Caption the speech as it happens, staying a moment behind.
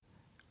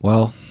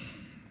Well,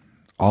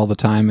 all the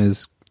time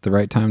is the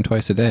right time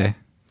twice a day.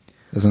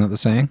 Isn't it the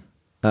saying?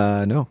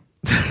 No.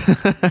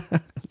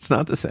 It's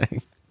not the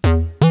saying.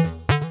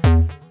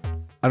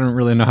 I don't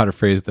really know how to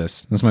phrase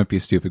this. This might be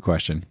a stupid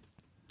question.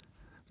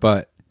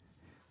 But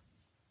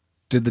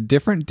did the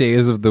different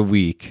days of the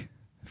week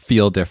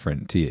feel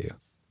different to you?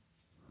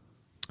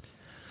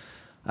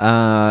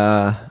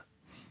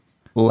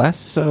 Less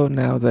so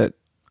now that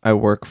I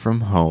work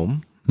from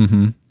home.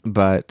 Mm-hmm.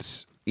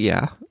 But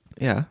yeah.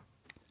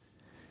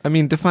 I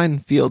mean, define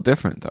feel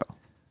different though.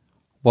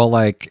 Well,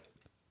 like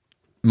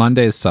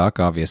Mondays suck,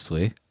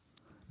 obviously.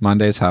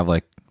 Mondays have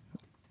like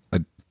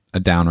a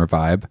downer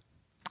vibe.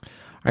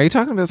 Are you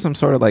talking about some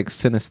sort of like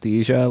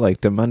synesthesia?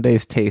 Like, do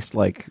Mondays taste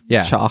like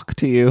chalk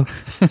to you?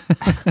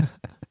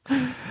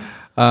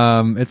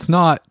 It's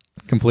not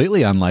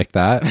completely unlike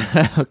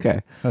that.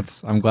 Okay.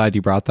 I'm glad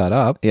you brought that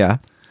up. Yeah.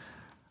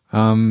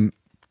 I've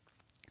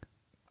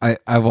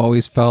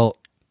always felt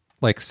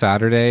like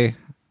Saturday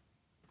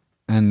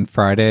and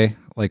Friday,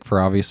 like for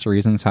obvious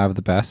reasons, have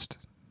the best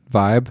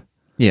vibe.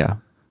 Yeah.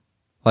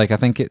 Like, I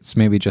think it's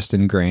maybe just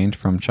ingrained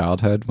from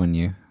childhood when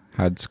you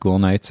had school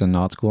nights and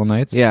not school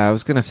nights. Yeah, I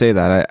was gonna say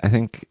that. I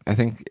think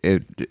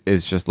it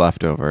is just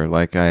leftover.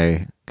 Like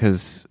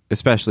because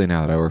especially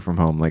now that I work from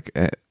home, like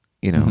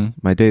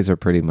my days are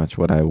pretty much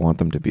what I want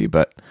them to be.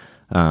 But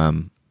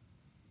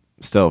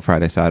still,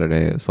 Friday,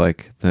 Saturday is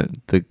like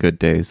the good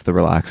days, the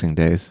relaxing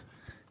days.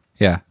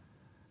 Yeah.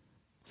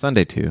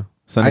 Sunday too.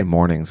 Sunday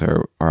mornings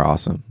are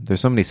awesome. There's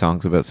so many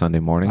songs about Sunday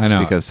mornings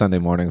because Sunday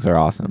mornings are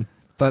awesome.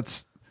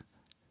 That's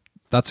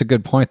a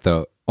good point,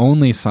 though.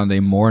 Only Sunday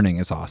morning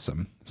is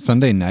awesome.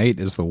 Sunday night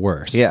is the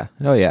worst. Yeah.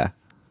 Oh, yeah.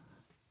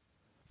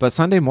 But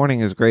Sunday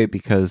morning is great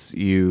because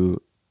you're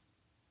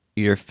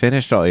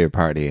finished all your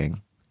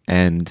partying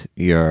and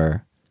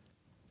you're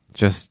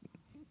just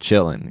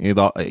chilling.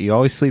 You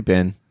always sleep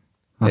in.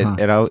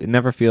 Uh-huh. It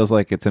never feels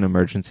like it's an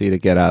emergency to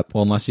get up.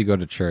 Well, unless you go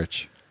to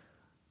church.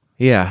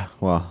 Yeah.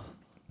 Well,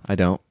 I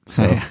don't.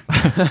 So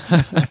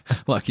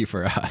lucky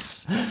for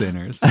us,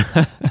 sinners.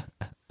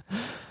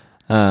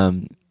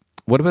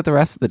 What about the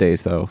rest of the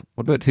days, though?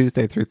 What about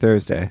Tuesday through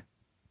Thursday?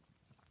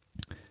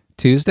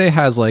 Tuesday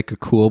has like a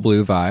cool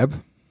blue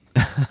vibe.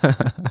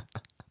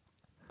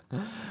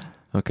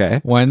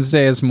 Okay.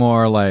 Wednesday is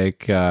more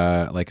like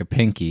a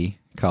pinky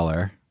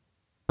color.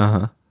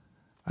 Uh-huh.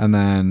 And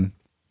then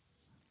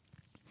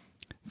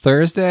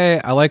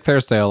Thursday, I like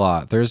Thursday a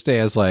lot. Thursday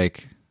is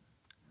like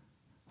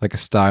a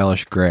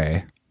stylish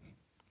gray.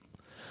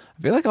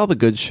 I feel like all the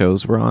good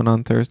shows were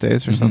on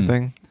Thursdays or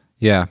something.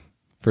 Yeah.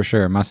 For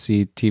sure. Must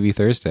see TV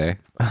Thursday.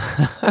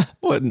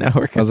 What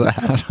network is that?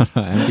 I don't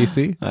know.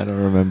 NBC? I don't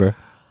remember.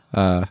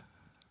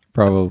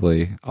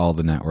 Probably all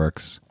the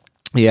networks.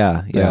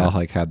 Yeah. They all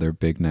like had their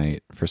big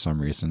night for some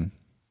reason.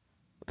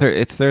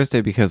 It's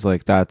Thursday because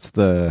like that's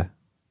when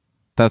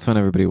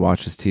everybody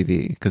watches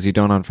TV, because you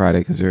don't on Friday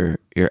because you're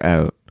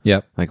out.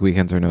 Yep. Like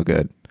weekends are no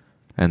good,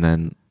 and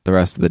then the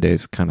rest of the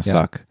days kind of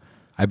suck.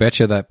 I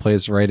bet you that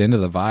plays right into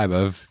the vibe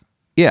of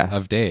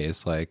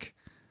days. Like,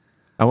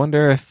 I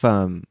wonder if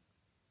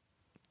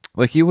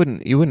like you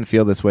wouldn't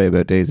feel this way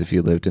about days if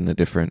you lived in a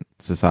different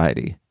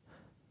society,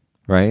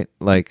 right?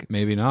 Like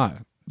maybe not,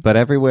 but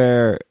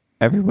everywhere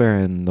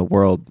in the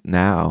world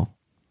now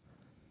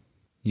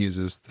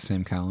uses the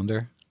same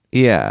calendar.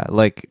 Yeah,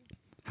 like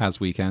has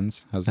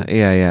weekends, has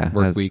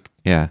work week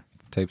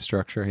type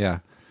structure. Yeah,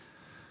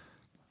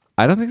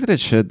 I don't think that it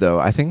should though.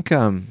 I think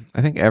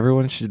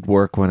everyone should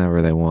work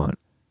whenever they want.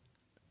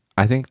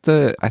 I think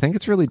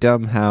it's really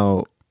dumb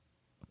how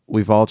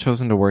we've all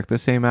chosen to work the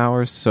same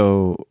hours,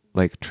 so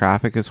like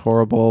traffic is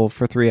horrible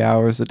for 3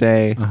 hours a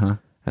day,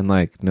 and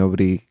like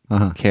nobody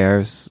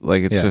cares.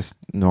 Like it's just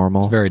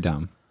normal. It's very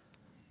dumb.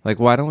 Like,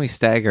 why don't we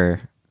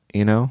stagger?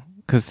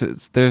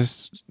 Because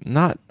there's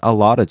not a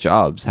lot of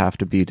jobs have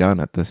to be done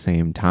at the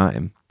same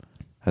time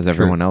as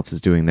everyone else is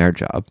doing their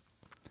job.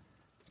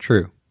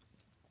 True.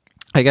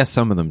 I guess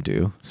some of them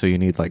do. So you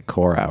need like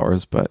core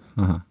hours, but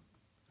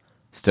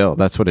still,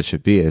 that's what it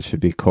should be. It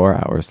should be core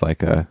hours,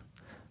 like a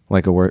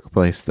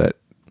workplace that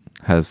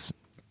has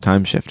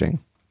time shifting.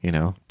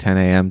 10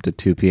 a.m. to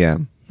 2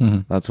 p.m.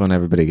 Mm-hmm. That's when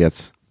everybody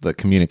gets the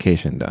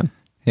communication done.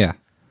 Yeah.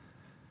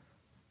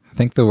 I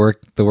think the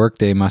work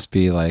day must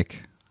be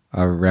like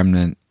a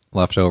remnant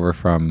left over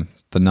from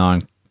the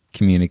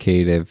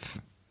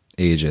non-communicative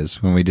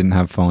ages when we didn't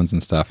have phones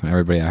and stuff and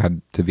everybody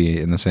had to be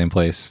in the same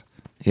place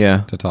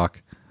to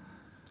talk.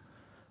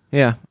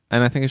 Yeah,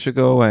 and I think it should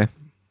go away.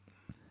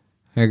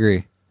 I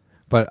agree.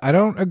 But I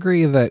don't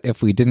agree that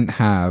if we didn't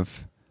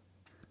have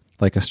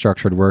like a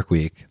structured work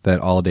week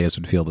that all days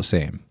would feel the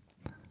same.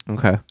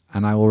 Okay.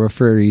 And I will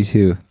refer you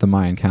to the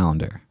Mayan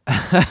calendar.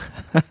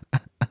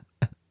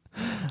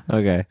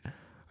 Okay.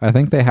 I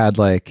think they had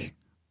like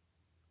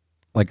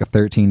a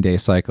 13-day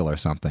cycle or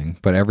something,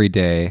 but every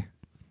day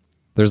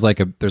there's like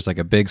a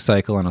big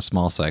cycle and a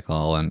small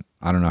cycle, and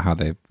I don't know how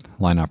they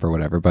line up or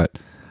whatever, but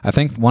I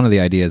think one of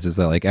the ideas is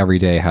that like every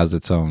day has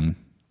its own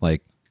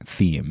like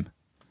theme.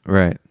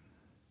 Right.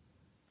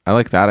 I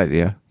like that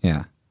idea.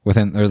 Yeah.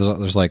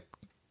 There's like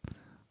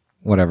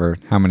whatever,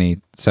 how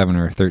many 7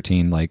 or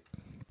 13 like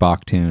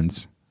Bach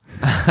tunes.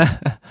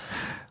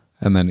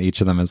 And then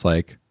each of them is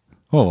like,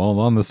 oh, well,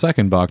 on the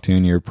second Bach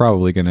tune, you're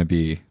probably going to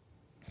be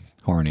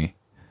horny.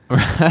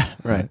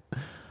 Right.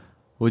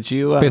 Would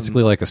you? It's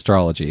basically like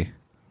astrology.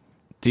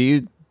 Do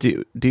you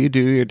do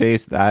your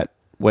days that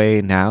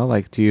way now?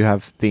 Like, do you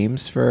have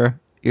themes for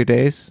your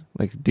days?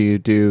 Like, do you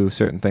do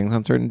certain things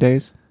on certain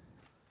days?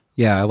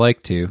 Yeah, I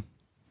like to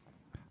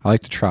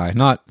try.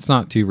 It's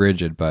not too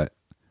rigid, but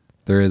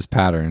there is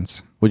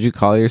patterns. Would you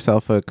call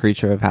yourself a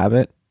creature of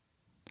habit?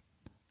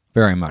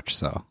 Very much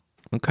so.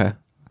 Okay.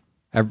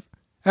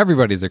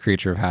 Everybody's a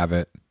creature of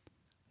habit.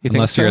 You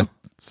think so?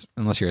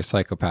 Unless you're a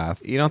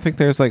psychopath. You don't think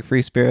there's like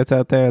free spirits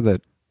out there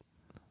that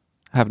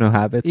have no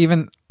habits?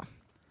 Even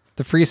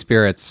the free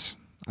spirits,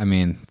 I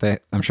mean,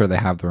 I'm sure they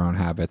have their own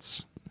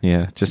habits.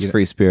 Yeah, just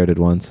free-spirited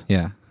ones.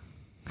 Yeah.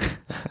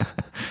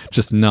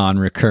 Just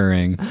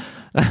non-recurring,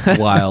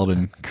 wild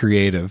and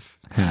creative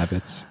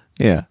habits.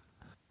 Yeah.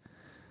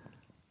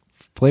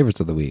 Flavors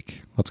of the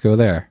week. Let's go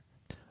there.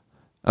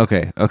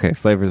 Okay.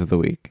 Flavors of the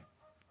week.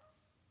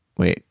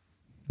 Wait.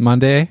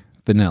 Monday,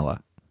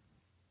 vanilla.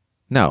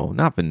 No,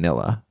 not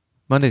vanilla.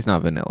 Monday's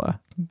not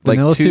vanilla.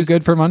 Vanilla's too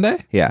good for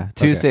Monday? Yeah.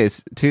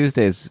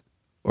 Tuesdays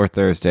or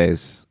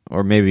Thursdays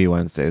or maybe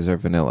Wednesdays are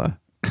vanilla.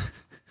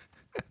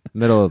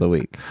 Middle of the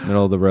week.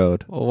 Middle of the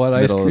road. Well, what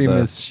ice cream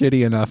is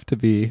shitty enough to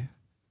be...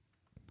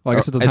 Well, I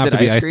guess it doesn't have to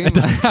be ice cream. It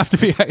doesn't have to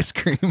be ice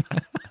cream.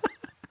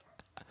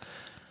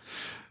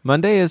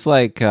 Monday is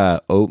like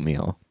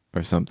oatmeal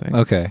or something.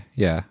 Okay,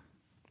 yeah.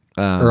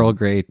 Earl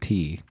Grey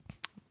tea.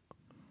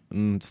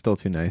 Still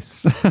too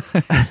nice.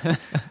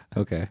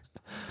 Okay.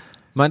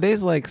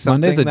 Monday's like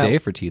something Monday's a day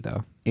for tea,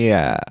 though.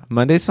 Yeah.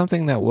 Monday's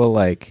something that will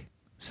like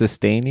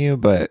sustain you,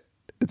 but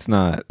it's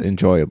not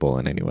enjoyable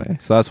in any way.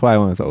 So that's why I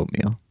went with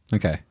oatmeal.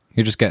 Okay.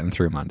 You're just getting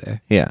through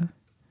Monday. Yeah.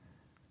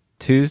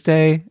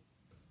 Tuesday,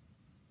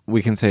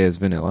 we can say is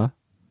vanilla.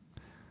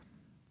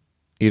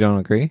 You don't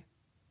agree?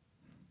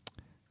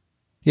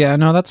 Yeah,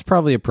 no, that's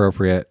probably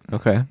appropriate.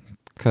 Okay.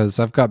 Because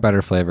I've got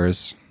better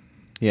flavors.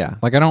 Yeah.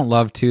 Like, I don't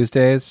love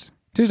Tuesdays.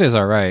 Tuesdays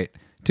are right.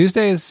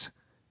 Tuesdays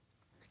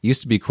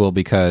used to be cool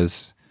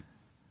because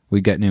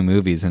we'd get new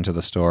movies into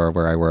the store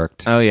where I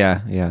worked. Oh,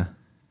 yeah, yeah.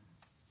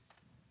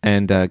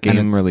 And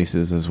game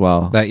releases as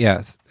well.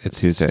 It's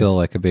Tuesdays. Still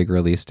like a big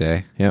release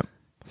day. Yep.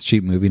 It's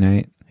cheap movie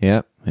night.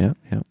 Yep.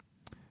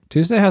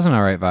 Tuesday has an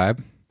all right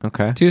vibe.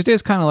 Okay. Tuesday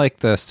is kind of like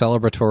the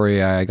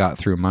celebratory I got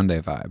through Monday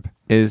vibe.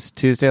 Is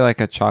Tuesday like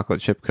a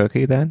chocolate chip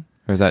cookie then?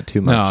 Or is that too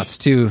much? No, it's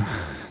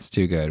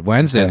too good.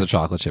 Wednesday is a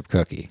chocolate chip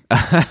cookie.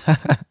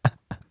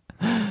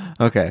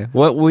 Okay.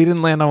 We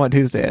didn't land on what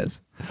Tuesday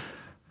is.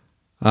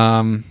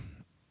 No,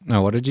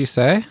 what did you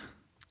say?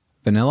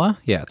 Vanilla?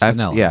 Yeah, it's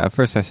vanilla. Yeah, at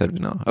first I said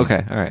vanilla.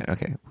 Okay, all right,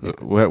 okay. Yeah.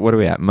 What are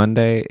we at?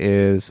 Monday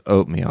is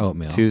oatmeal.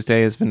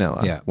 Tuesday is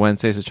vanilla. Yeah.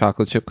 Wednesday's a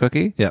chocolate chip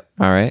cookie? Yep.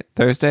 All right.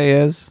 Thursday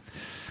is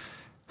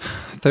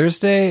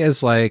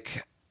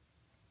like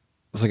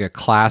a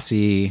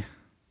classy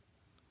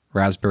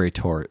raspberry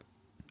tort.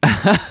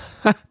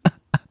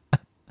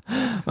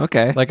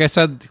 Okay. Like I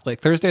said,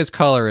 like Thursday's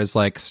color is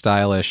like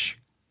stylish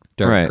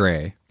dark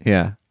gray.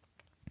 Yeah.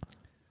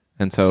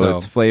 And so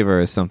its flavor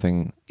is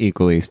something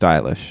equally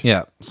stylish.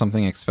 Yeah,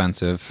 something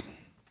expensive.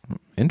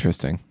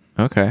 Interesting.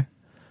 Okay.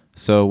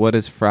 So what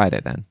is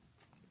Friday then?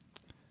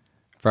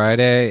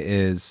 Friday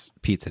is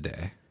pizza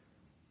day.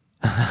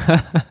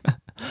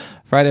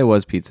 Friday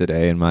was pizza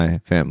day in my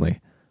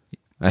family.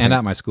 And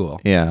at my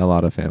school. Yeah, a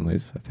lot of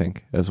families, I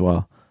think, as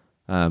well.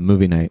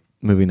 Movie night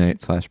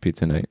 /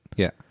 pizza night.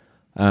 Yeah.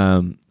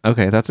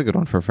 Okay, that's a good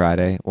one for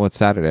Friday. What's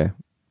Saturday?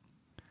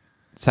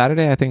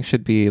 Saturday, I think,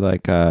 should be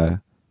like a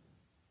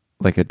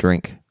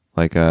drink,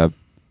 like a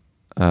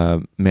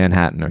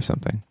Manhattan or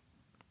something.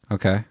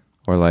 Okay.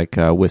 Or like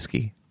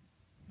whiskey.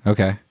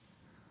 Okay.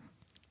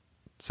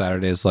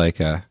 Saturday is like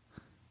an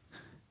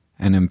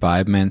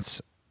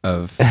imbibement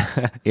of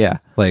yeah,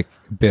 like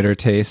bitter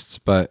tastes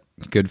but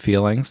good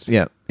feelings.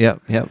 Yep.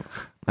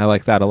 I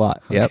like that a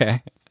lot. Yep.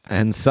 Okay.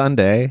 And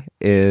Sunday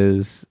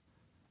is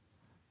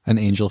an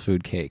angel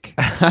food cake.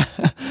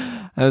 I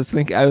was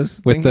with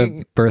thinking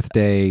the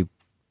birthday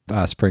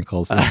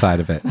sprinkles inside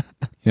of it.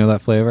 You know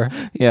that flavor?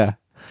 Yeah,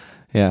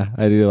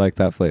 I do like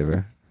that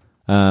flavor.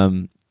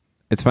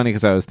 It's funny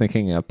because I was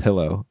thinking a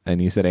pillow,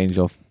 and you said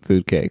angel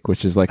food cake,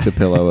 which is like the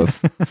pillow of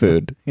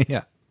food.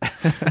 Yeah,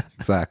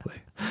 exactly.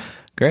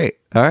 Great.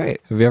 All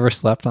right. Have you ever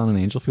slept on an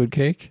angel food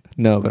cake?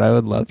 No, but I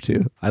would love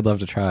to. I'd love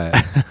to try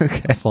it.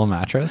 Okay. A full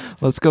mattress.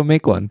 Let's go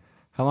make one.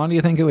 How long do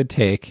you think it would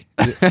take?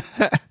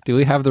 Do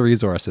we have the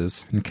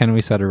resources? And can we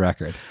set a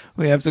record?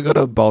 We have to go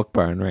to Bulk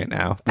Barn right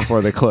now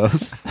before they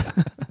close.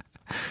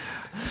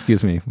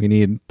 Excuse me. We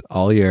need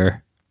all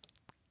your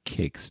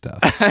cake stuff.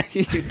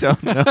 You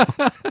don't know.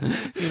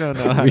 You don't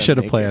know how we should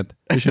have planned.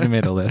 We should have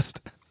made a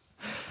list.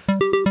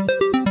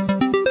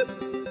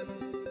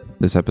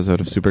 This episode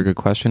of Super Good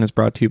Question is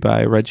brought to you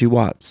by Reggie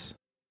Watts.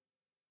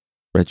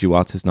 Reggie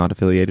Watts is not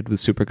affiliated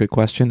with Super Good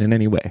Question in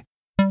any way.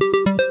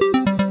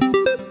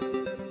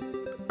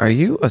 Are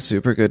you a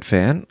super good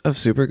fan of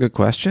Super Good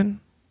Question?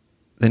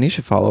 then you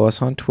should follow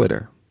us on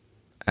Twitter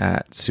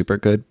at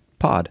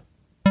supergoodpod.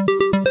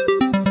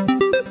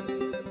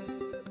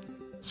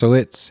 So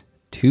it's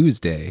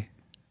Tuesday,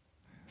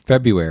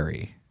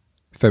 February.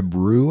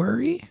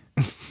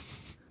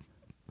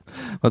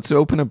 Let's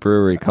open a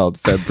brewery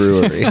called Feb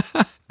Brewery.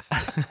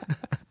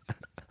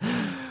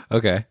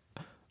 Okay.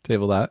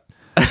 Table that.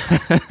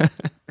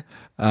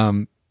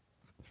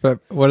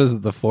 What is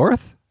it, the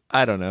 4th?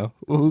 I don't know.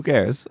 Who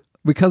cares?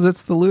 Because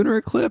it's the lunar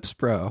eclipse,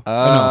 bro. Oh,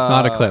 no,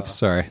 not eclipse.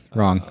 Sorry.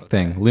 Wrong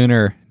thing.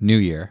 Lunar New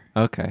Year.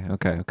 Okay.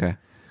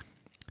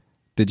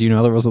 Did you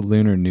know there was a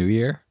Lunar New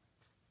Year?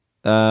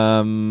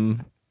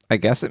 I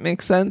guess it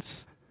makes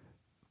sense,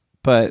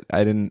 but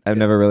I've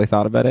never really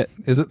thought about it.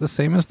 Is it the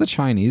same as the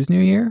Chinese New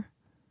Year?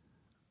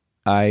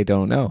 I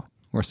don't know.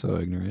 We're so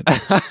ignorant.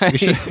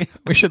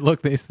 We should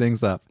look these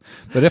things up.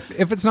 But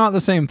if it's not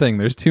the same thing,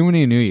 there's too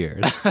many New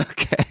Years.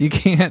 Okay. You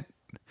can't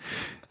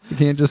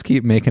just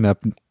keep making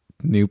up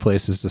new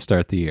places to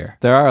start the year.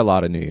 There are a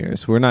lot of New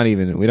Years. We don't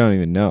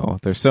even know.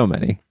 There's so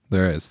many.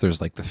 There is.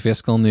 There's like the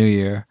fiscal New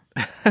Year.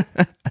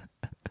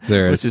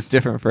 Which is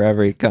different for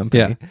every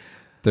company. Yeah.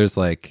 There's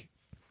like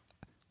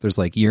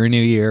your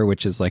New Year,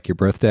 which is like your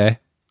birthday.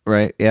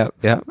 Right. Yep.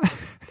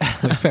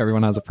 If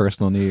everyone has a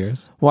personal New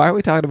Year's. Why are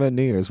we talking about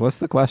New Year's? What's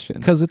the question?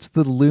 Because it's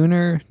the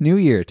Lunar New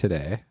Year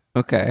today.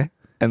 Okay.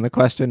 And the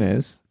question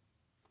is,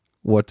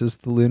 what does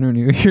the Lunar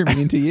New Year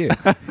mean to you?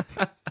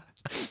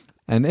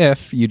 And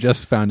if you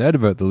just found out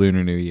about the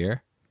Lunar New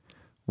Year,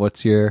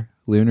 what's your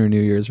Lunar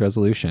New Year's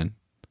resolution?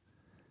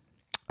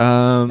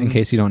 In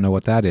case you don't know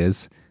what that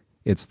is,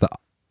 it's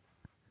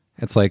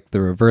like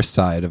the reverse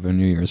side of a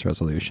New Year's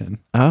resolution.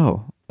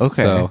 Oh,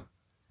 okay. So,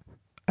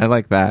 I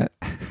like that.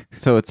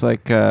 So it's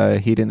like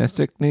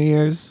hedonistic New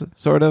Year's,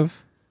 sort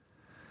of?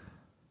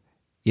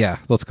 yeah,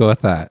 let's go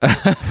with that.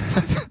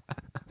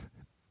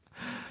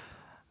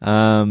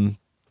 I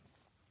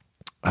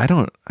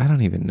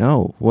don't even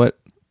know. What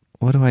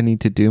do I need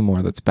to do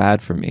more that's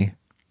bad for me?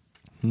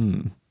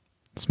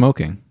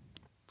 Smoking.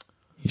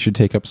 You should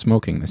take up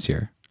smoking this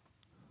year.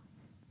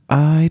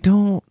 I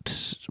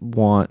don't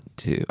want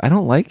to. I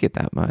don't like it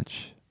that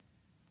much.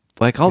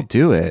 Like, I'll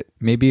do it.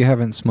 Maybe you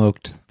haven't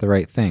smoked the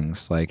right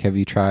things. Like, have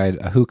you tried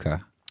a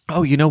hookah?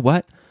 Oh, you know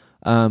what?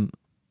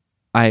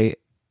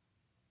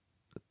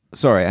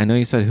 Sorry, I know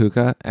you said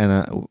hookah,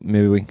 and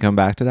maybe we can come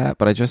back to that,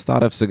 but I just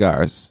thought of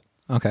cigars.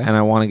 Okay. And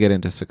I want to get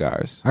into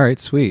cigars. All right,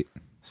 sweet.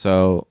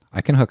 So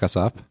I can hook us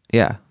up.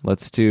 yeah,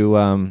 let's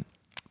do.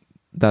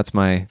 That's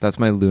my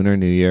Lunar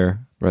New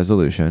Year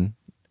resolution,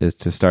 is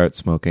to start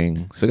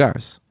smoking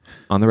cigars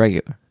on the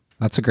regular.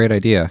 That's a great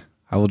idea.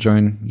 I will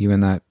join you in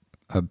that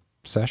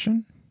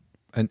obsession?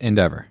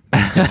 Endeavor.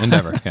 Yeah,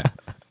 endeavor,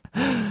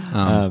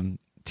 yeah.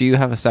 Do you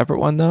have a separate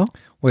one though?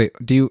 Wait,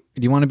 do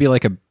you want to be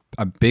like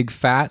a big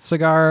fat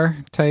cigar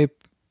type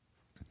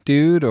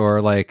dude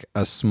or like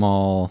a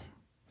small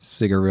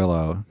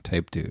cigarillo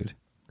type dude?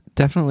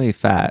 Definitely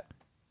fat.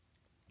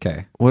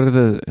 Okay. What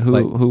are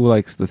who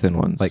likes the thin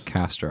ones? Like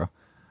Castro.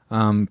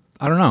 I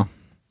don't know.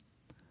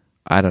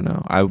 I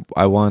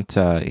want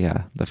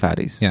the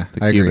fatties. Yeah,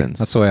 the I Cubans. agree.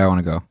 That's the way I want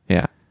to go.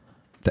 Yeah.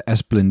 The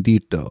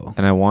Esplendito.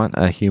 And I want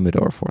a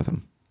humidor for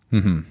them.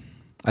 Mm-hmm.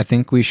 I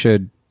think we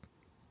should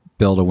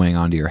build a wing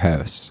onto your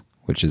house,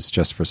 which is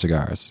just for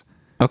cigars.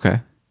 Okay.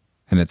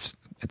 And it's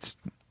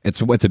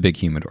a big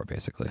humidor,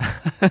 basically.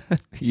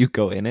 You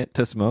go in it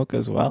to smoke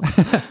as well?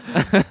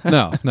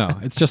 No.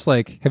 It's just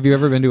like, have you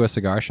ever been to a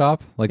cigar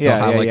shop? Like they'll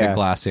have a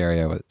glass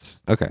area where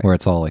it's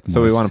all like moist.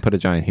 So we want to put a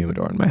giant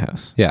humidor in my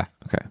house. Yeah.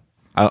 Okay.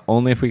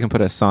 Only if we can put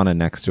a sauna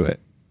next to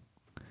it.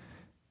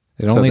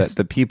 That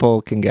the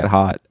people can get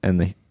hot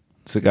and the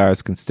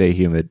cigars can stay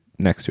humid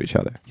next to each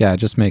other. Yeah, it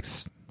just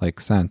makes like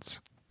sense.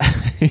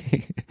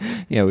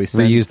 Yeah, we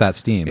reuse that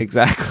steam.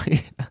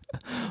 Exactly.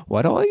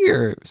 Why do all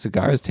your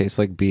cigars taste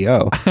like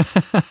BO?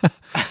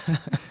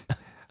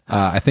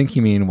 I think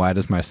you mean, why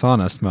does my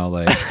sauna smell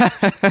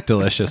like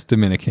delicious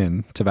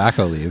Dominican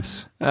tobacco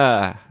leaves?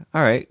 All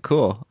right,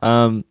 cool.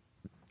 You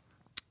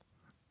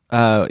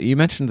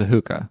mentioned the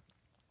hookah.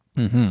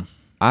 Mm-hmm.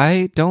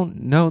 I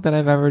don't know that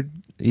I've ever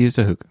used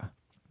a hookah.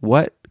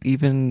 What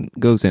even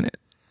goes in it?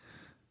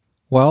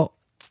 Well,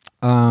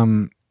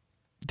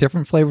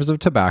 different flavors of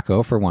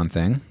tobacco, for one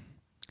thing.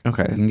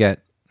 Okay. You can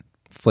get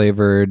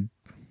flavored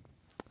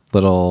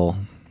little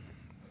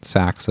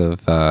sacks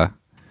of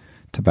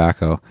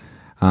tobacco.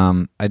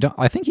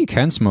 I think you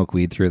can smoke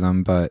weed through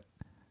them, but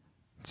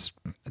it's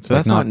so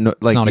like that's not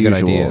a good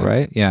idea,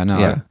 right? Yeah, no.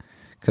 Yeah.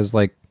 Because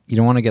like you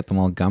don't want to get them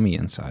all gummy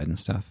inside and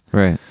stuff.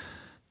 Right.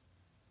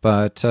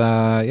 But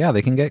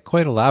they can get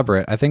quite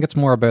elaborate. I think it's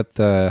more about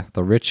the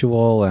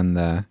ritual and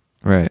the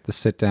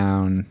sit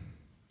down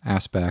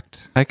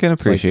aspect. I can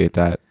appreciate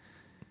that.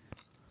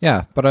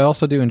 Yeah, but I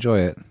also do enjoy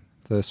it.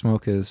 The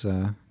smoke is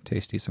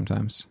tasty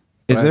sometimes.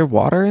 Is there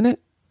water in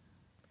it?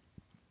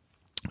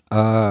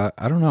 I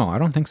don't know. I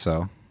don't think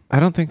so. I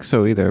don't think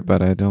so either,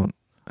 but I don't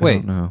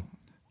know.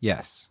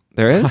 Yes.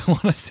 There is? I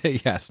want to say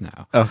yes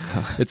now.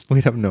 Oh,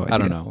 we have no idea. I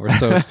don't know. We're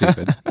so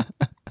stupid.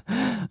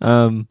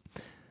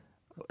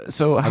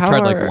 So I've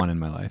tried like one in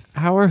my life.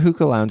 How are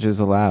hookah lounges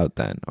allowed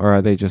then, or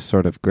are they just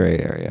sort of gray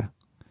area?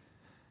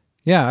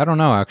 Yeah, I don't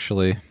know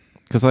actually.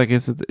 Because like,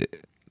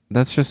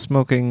 that's just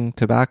smoking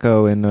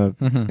tobacco in a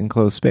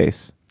enclosed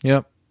space.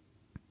 Yep.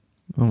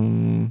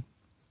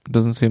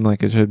 Doesn't seem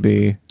like it should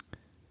be.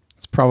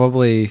 It's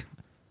probably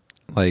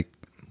like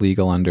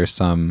legal under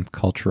some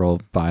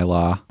cultural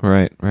bylaw.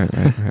 Right.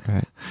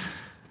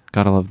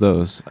 Gotta love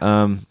those.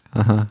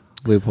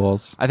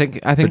 Loopholes. I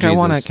think I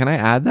want to. Can I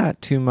add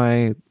that to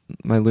my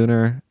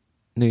Lunar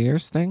New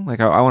Year's thing?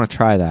 Like I want to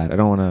try that. I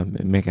don't want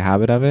to make a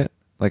habit of it.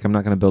 Like I'm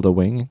not going to build a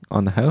wing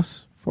on the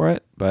house for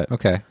it, but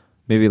okay.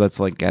 Maybe let's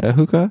like get a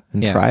hookah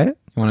and try it.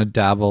 You want to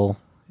dabble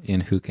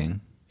in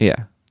hooking?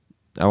 Yeah.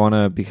 I want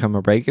to become a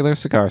regular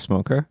cigar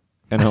smoker,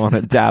 and I want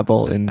to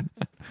dabble in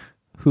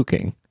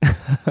hooking,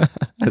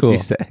 as you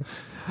say.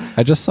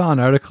 I just saw an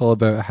article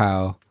about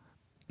how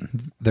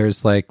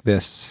there's like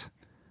this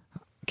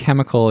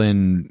chemical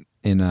in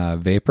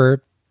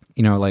vapor,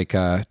 like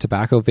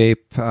tobacco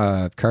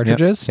vape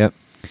cartridges. Yep.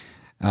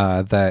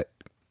 That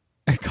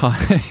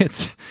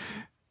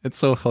it's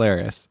so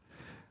hilarious.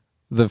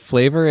 The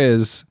flavor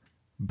is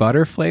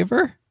butter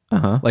flavor.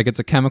 Like it's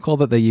a chemical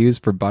that they use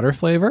for butter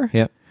flavor.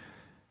 Yep.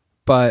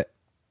 But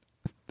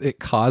it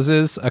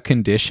causes a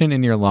condition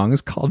in your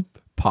lungs called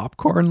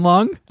popcorn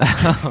lung.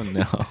 Oh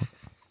no.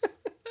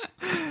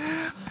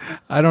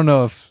 I don't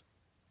know if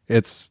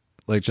it's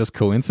like just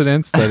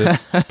coincidence that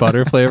it's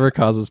butter flavor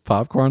causes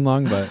popcorn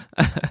lung, but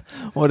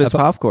what is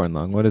popcorn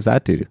lung? What does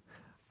that do?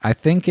 I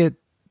think it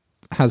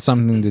has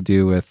something to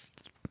do with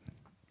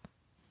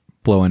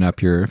blowing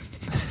up your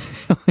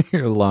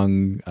your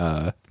lung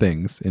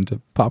things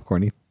into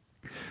popcorn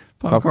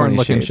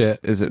looking shit.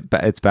 Is it?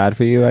 It's bad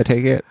for you, I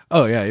take it.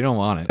 Oh yeah, you don't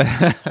want it.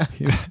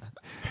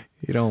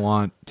 You don't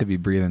want to be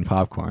breathing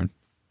popcorn.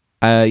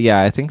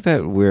 Yeah, I think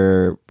that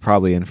we're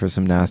probably in for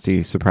some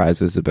nasty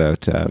surprises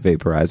about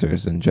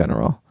vaporizers in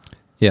general.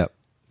 Yep.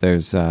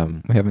 There's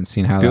we haven't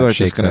seen how people that are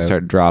shakes just going to out.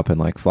 start dropping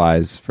like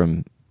flies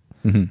from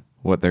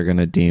what they're going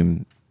to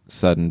deem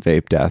sudden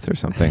vape death or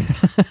something.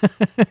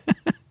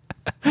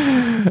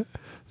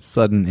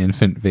 Sudden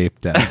infant vape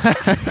death.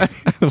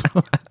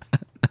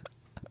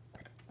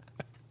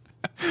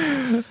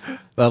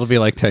 That'll be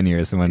like 10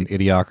 years when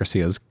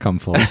Idiocracy has come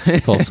full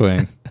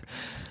swing.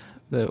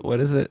 What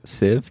is it?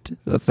 Sieved?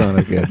 That's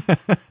not good.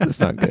 That's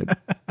not good.